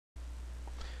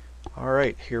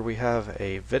Alright, here we have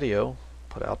a video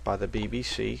put out by the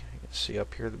BBC. You can see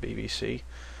up here the BBC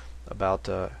about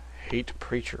hate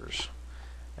preachers,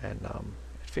 and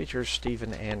it features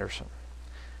Steven Anderson.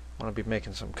 I'm going to be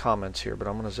making some comments here, but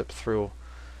I'm going to zip through.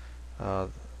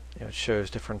 It shows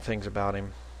different things about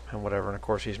him and whatever, and of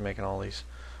course he's making all these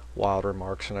wild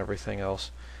remarks and everything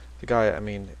else. The guy, I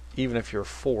mean, even if you're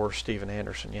for Steven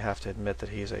Anderson, you have to admit that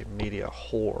he's a media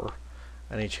whore.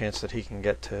 Any chance that he can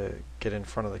get in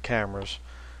front of the cameras,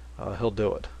 he'll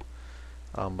do it.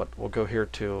 But we'll go here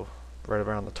to right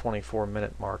around the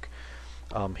 24-minute mark.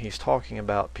 He's talking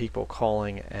about people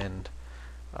calling and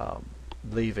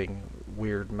leaving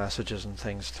weird messages and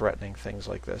things, threatening things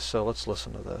like this. So let's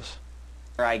listen to this.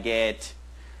 I get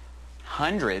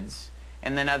hundreds,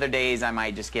 and then other days I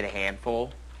might just get a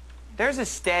handful. There's a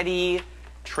steady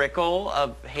trickle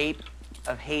of hate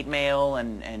mail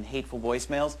and hateful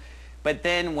voicemails. But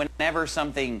then whenever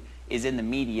something is in the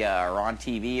media or on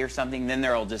TV or something, then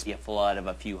there'll just be a flood of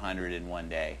a few hundred in one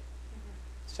day.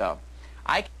 So,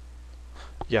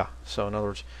 Yeah, so in other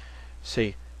words,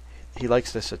 see, he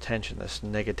likes this attention, this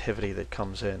negativity that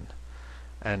comes in.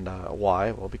 And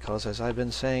why? Well, because as I've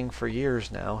been saying for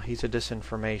years now, he's a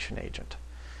disinformation agent.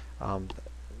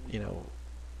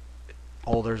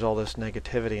 There's all this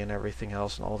negativity and everything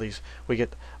else, and all these. We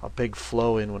get a big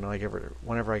flow in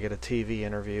whenever I get a TV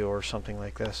interview or something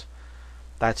like this.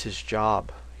 That's his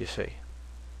job, you see.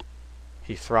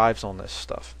 He thrives on this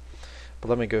stuff. But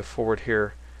let me go forward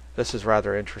here. This is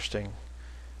rather interesting.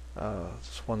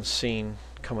 This one scene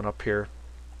coming up here.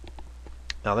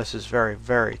 Now this is very,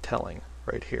 very telling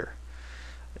right here.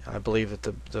 I believe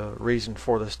that the reason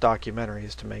for this documentary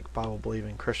is to make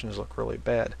Bible-believing Christians look really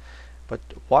bad. But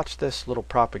watch this little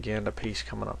propaganda piece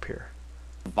coming up here.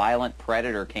 A violent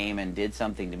predator came and did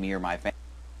something to me or my family.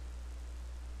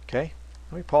 Okay,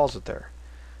 let me pause it there.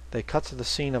 They cut to the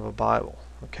scene of a Bible,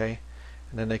 okay,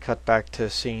 and then they cut back to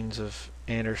scenes of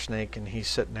Andersnake and he's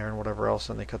sitting there and whatever else,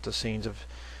 and they cut to scenes of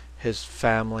his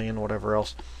family and whatever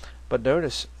else. But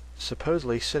notice,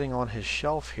 supposedly sitting on his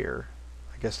shelf here,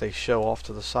 I guess they show off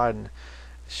to the side, and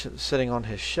sitting on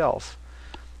his shelf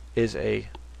is a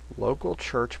local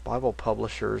church Bible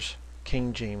publisher's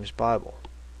King James Bible.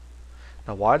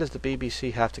 Now why does the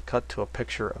BBC have to cut to a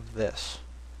picture of this?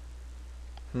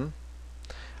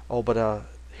 Oh, but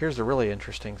here's the really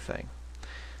interesting thing.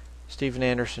 Steven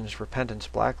Anderson's Repentance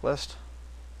Blacklist.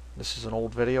 This is an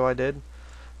old video I did.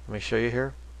 Let me show you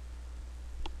here.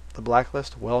 The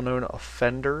blacklist, well-known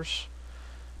offenders,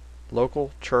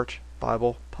 local church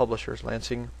Bible publishers,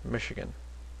 Lansing, Michigan.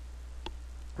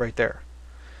 Right there.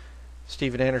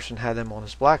 Steven Anderson had them on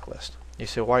his blacklist. You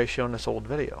say, why are you showing this old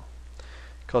video?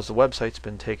 Because the website's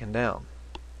been taken down.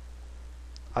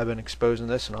 I've been exposing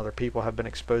this, and other people have been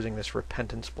exposing this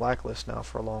Repentance Blacklist now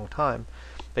for a long time.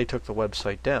 They took the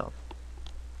website down.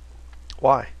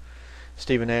 Why?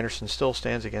 Steven Anderson still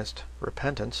stands against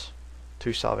repentance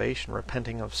to salvation,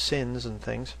 repenting of sins and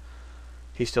things.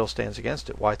 He still stands against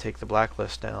it. Why take the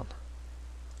blacklist down?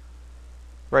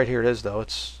 Right here it is, though.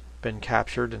 It's been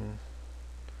captured, and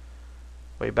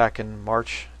way back in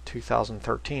March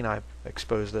 2013 I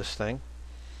exposed this thing.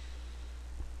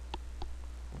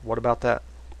 What about that?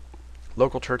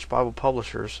 Local Church Bible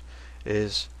Publishers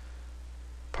is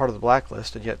part of the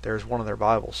blacklist, and yet there's one of their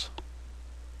Bibles.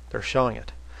 They're showing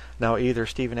it. Now either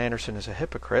Steven Anderson is a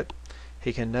hypocrite,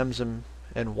 he condemns them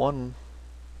in one,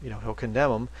 he'll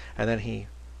condemn them, and then he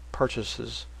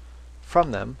purchases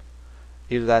from them.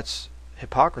 Either that's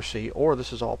hypocrisy, or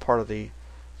this is all part of the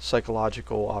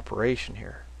psychological operation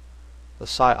here, the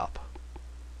psyop.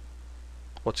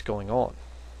 What's going on?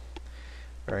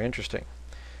 Very interesting.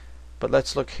 But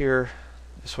let's look here.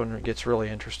 This one gets really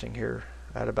interesting here.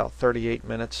 At about 38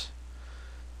 minutes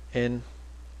in,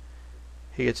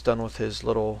 he gets done with his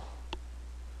little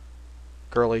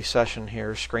girly session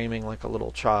here, screaming like a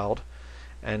little child,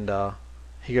 and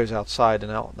he goes outside.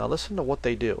 And now listen to what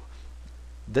they do.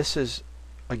 This is,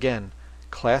 again,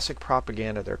 classic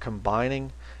propaganda. They're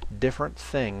combining different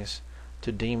things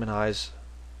to demonize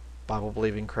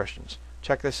Bible-believing Christians.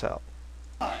 Check this out.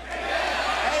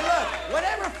 Hey, look,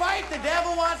 whatever fight the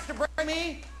devil wants to bring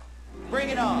me, bring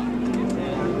it on.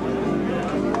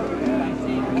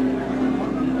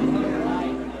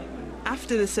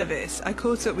 After the service, I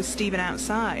caught up with Steven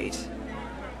outside.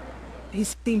 He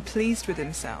seemed pleased with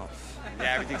himself.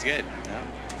 Yeah, everything's good. Yeah.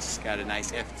 He's got a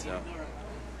nice gift, so.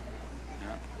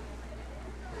 Yeah.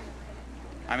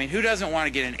 I mean, who doesn't want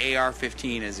to get an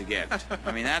AR-15 as a gift?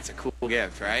 I mean, that's a cool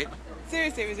gift, right?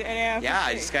 Seriously, was it an AR-15? Yeah,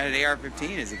 I just got an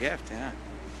AR-15 as a gift, yeah.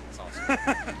 That's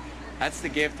awesome. That's the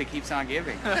gift that keeps on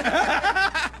giving.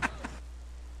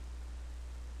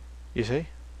 You see?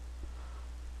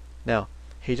 Now,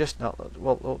 he just, now,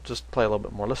 well, we'll just play a little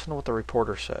bit more. Listen to what the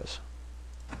reporter says.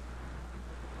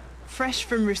 Fresh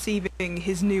from receiving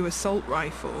his new assault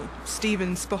rifle,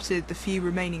 Stephen spotted the few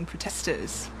remaining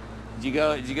protesters. Did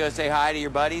you go say hi to your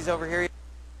buddies over here?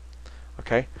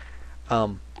 Okay.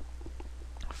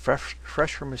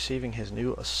 Fresh from receiving his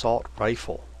new assault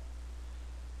rifle.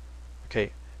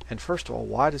 Okay, and first of all,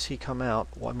 why does he come out?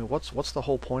 Well, I mean, what's the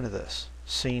whole point of this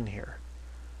scene here?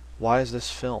 Why is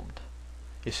this filmed?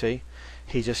 You see,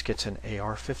 he just gets an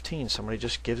AR-15. Somebody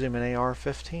just gives him an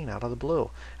AR-15 out of the blue,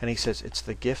 and he says it's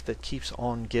the gift that keeps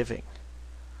on giving.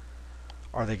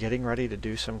 Are they getting ready to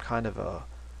do some kind of a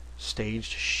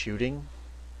staged shooting?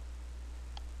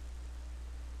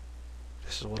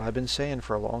 This is what I've been saying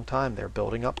for a long time. They're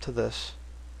building up to this.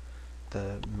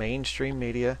 The mainstream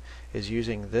media is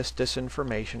using this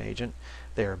disinformation agent.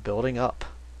 They are building up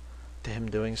to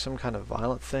him doing some kind of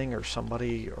violent thing, or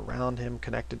somebody around him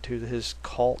connected to his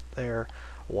cult there,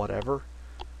 whatever.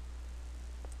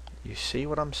 You see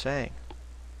what I'm saying?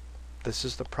 This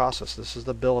is the process. This is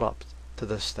the build up to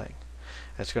this thing.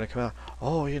 And it's going to come out,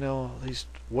 oh, you know, these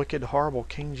wicked, horrible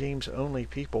King James only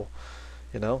people,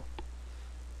 you know.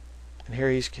 And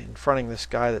here he's confronting this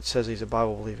guy that says he's a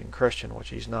Bible-believing Christian, which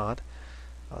he's not.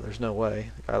 There's no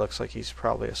way. The guy looks like he's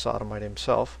probably a sodomite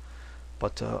himself.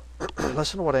 But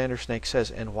listen to what Andersnake says,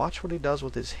 and watch what he does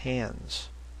with his hands.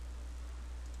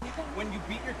 When you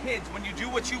beat your kids, when you do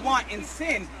what you want in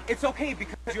sin, it's okay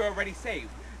because you're already saved.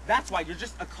 That's why you're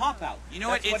just a cop-out. You know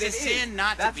what? It's a sin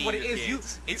not to beat your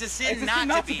kids. It's a sin not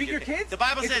to beat your kids. The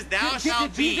Bible says, "Thou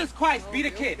shalt beat." Did Jesus Christ beat a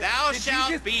kid? Thou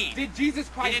shalt beat. Did Jesus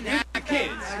Christ He didn't have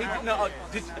kids.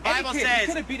 The Bible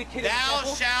says,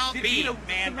 "Thou shalt beat."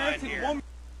 Man, bud here.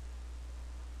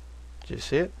 Did you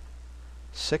see it?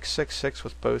 666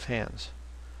 with both hands.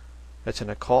 It's an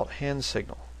occult hand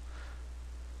signal.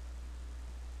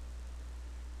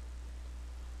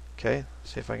 Okay,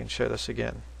 see if I can show this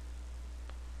again.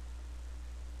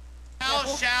 Thou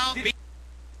shalt beat.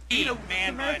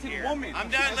 Man, bud here. I'm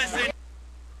done listening.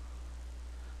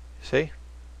 See?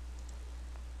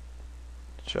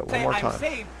 Show it one more I'm time.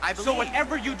 saved. So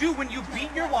whatever you do, when you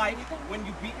beat your wife, when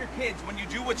you beat your kids, when you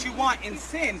do what you want in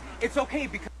sin, it's okay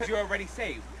because you're already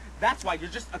saved. That's why you're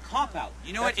just a cop-out.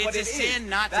 You know what? It's a sin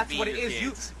not to beat your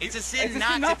kids. It's a sin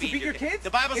not to beat your kids.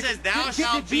 The Bible says, "Thou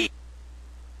shalt beat."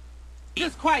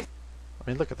 Jesus Christ. I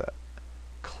mean, look at that.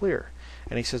 Clear.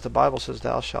 And he says the Bible says,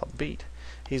 "Thou shalt beat."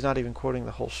 He's not even quoting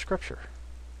the whole scripture.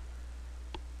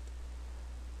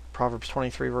 Proverbs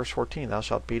 23 verse 14, "Thou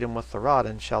shalt beat him with the rod,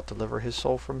 and shalt deliver his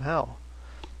soul from hell."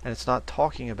 And it's not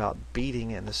talking about beating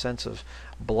in the sense of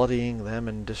bloodying them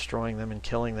and destroying them and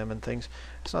killing them and things.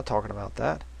 It's not talking about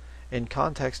that. In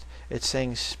context, it's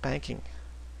saying spanking,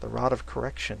 the rod of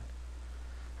correction.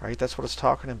 Right? That's what it's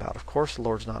talking about. Of course, the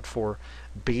Lord's not for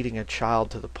beating a child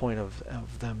to the point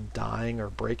of them dying or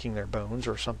breaking their bones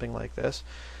or something like this.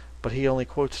 But he only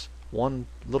quotes one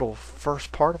little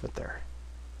first part of it there.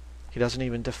 He doesn't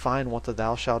even define what the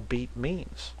 "thou shalt beat"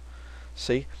 means.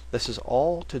 See, this is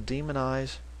all to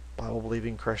demonize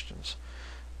Bible-believing Christians.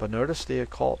 But notice the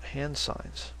occult hand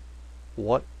signs.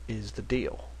 What is the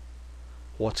deal?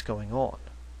 What's going on?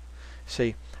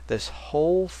 See, this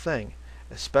whole thing,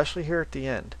 especially here at the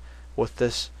end, with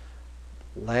this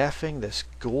laughing, this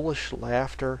ghoulish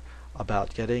laughter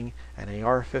about getting an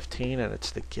AR-15 and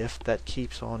it's the gift that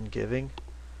keeps on giving,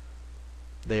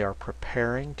 they are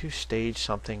preparing to stage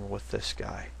something with this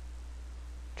guy.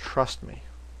 Trust me,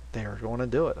 they are going to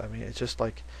do it. I mean, it's just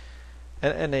like,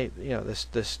 and they, you know,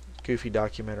 this goofy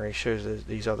documentary shows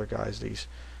these other guys, these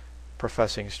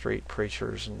professing street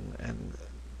preachers, and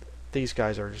these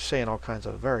guys are just saying all kinds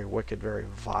of very wicked, very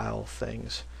vile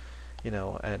things, you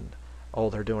know, and oh,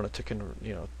 they're doing it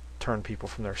to turn people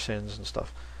from their sins and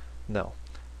stuff. No,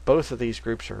 both of these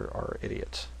groups are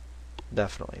idiots.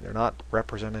 Definitely, they're not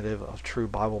representative of true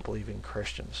Bible-believing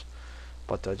Christians.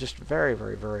 But just very,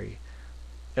 very, very,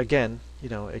 again, you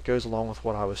know, it goes along with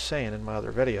what I was saying in my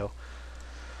other video.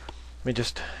 Let me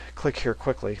just click here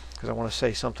quickly because I want to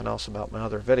say something else about my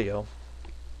other video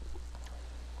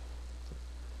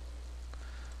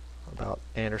about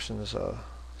Anderson's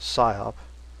psyop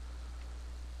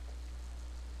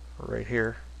right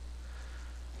here.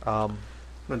 I'm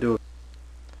gonna do it.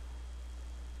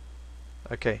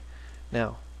 Okay,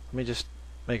 now let me just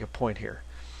make a point here.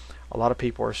 A lot of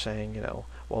people are saying, you know,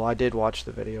 well, I did watch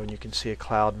the video and you can see a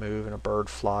cloud move and a bird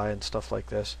fly and stuff like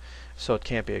this, so it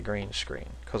can't be a green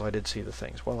screen because I did see the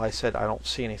things. Well, I said I don't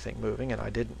see anything moving, and I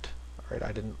didn't. All right,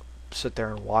 I didn't sit there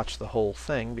and watch the whole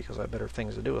thing because I had better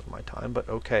things to do with my time. But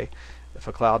okay, if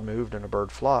a cloud moved and a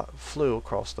bird flew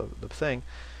across the thing,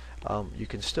 you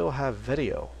can still have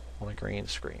video on a green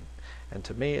screen. And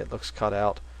to me, it looks cut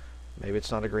out. Maybe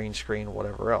it's not a green screen,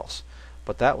 whatever else.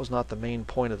 But that was not the main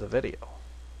point of the video.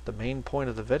 The main point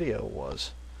of the video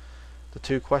was the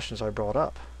two questions I brought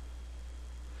up.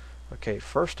 Okay,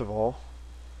 first of all,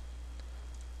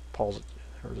 pause it,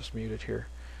 or just mute it here.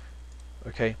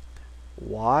 Okay,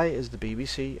 why is the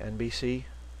BBC, NBC,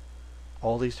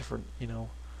 all these different,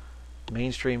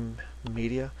 mainstream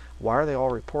media, why are they all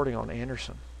reporting on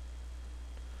Anderson?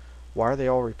 Why are they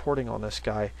all reporting on this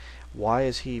guy? Why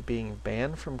is he being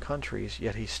banned from countries,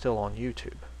 yet he's still on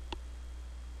YouTube?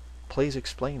 Please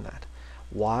explain that.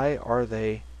 Why are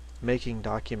they making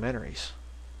documentaries?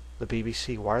 The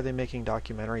BBC, why are they making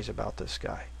documentaries about this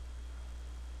guy?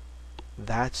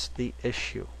 That's the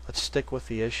issue. Let's stick with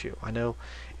the issue. I know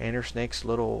Andersnake's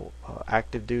little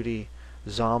active duty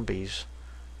zombies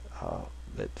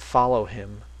that follow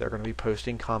him, they're going to be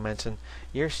posting comments and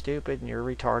you're stupid and you're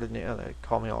retarded and they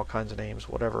call me all kinds of names,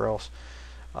 whatever else.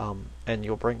 And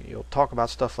you'll talk about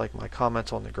stuff like my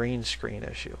comments on the green screen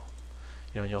issue.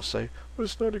 And you'll say, well,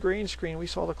 it's not a green screen, we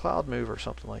saw the cloud move or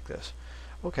something like this.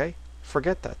 Okay,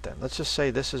 forget that then. Let's just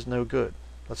say this is no good.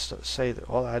 Let's say that,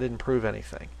 well, I didn't prove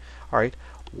anything. Alright,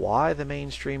 why the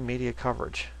mainstream media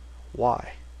coverage?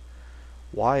 Why?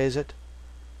 Why is it,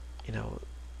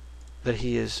 that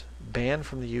he is banned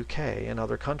from the UK and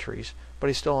other countries, but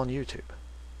he's still on YouTube?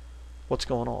 What's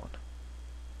going on?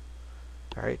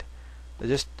 Alright,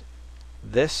 this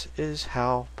is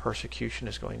how persecution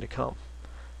is going to come.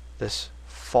 This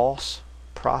false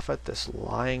prophet, this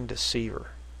lying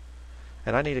deceiver.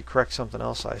 And I need to correct something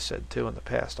else I said too in the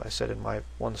past. I said in my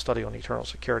one study on eternal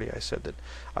security, I said that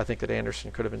I think that Anderson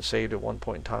could have been saved at one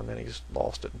point in time, then he's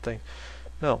lost it and things.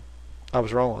 No, I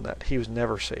was wrong on that. He was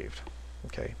never saved.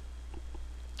 Okay,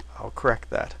 I'll correct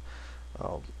that.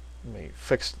 Let me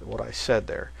fix what I said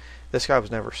there. This guy was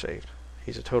never saved.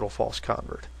 He's a total false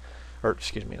convert. Or,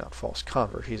 excuse me, not false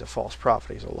convert. He's a false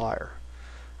prophet. He's a liar.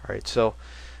 Alright, so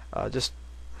that's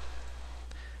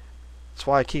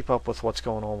why I keep up with what's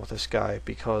going on with this guy,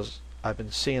 because I've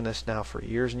been seeing this now for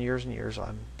years and years and years.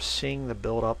 I'm seeing the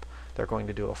build up. They're going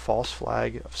to do a false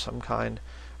flag of some kind,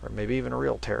 or maybe even a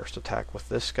real terrorist attack with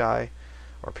this guy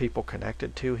or people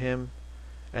connected to him,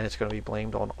 and it's going to be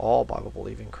blamed on all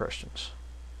Bible-believing Christians.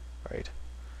 Right?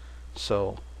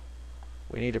 So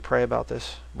we need to pray about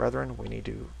this, brethren. We need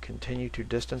to continue to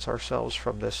distance ourselves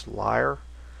from this liar,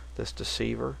 this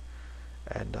deceiver,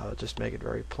 and just make it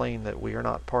very plain that we are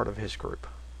not part of his group.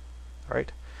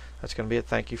 Alright? That's going to be it.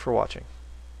 Thank you for watching.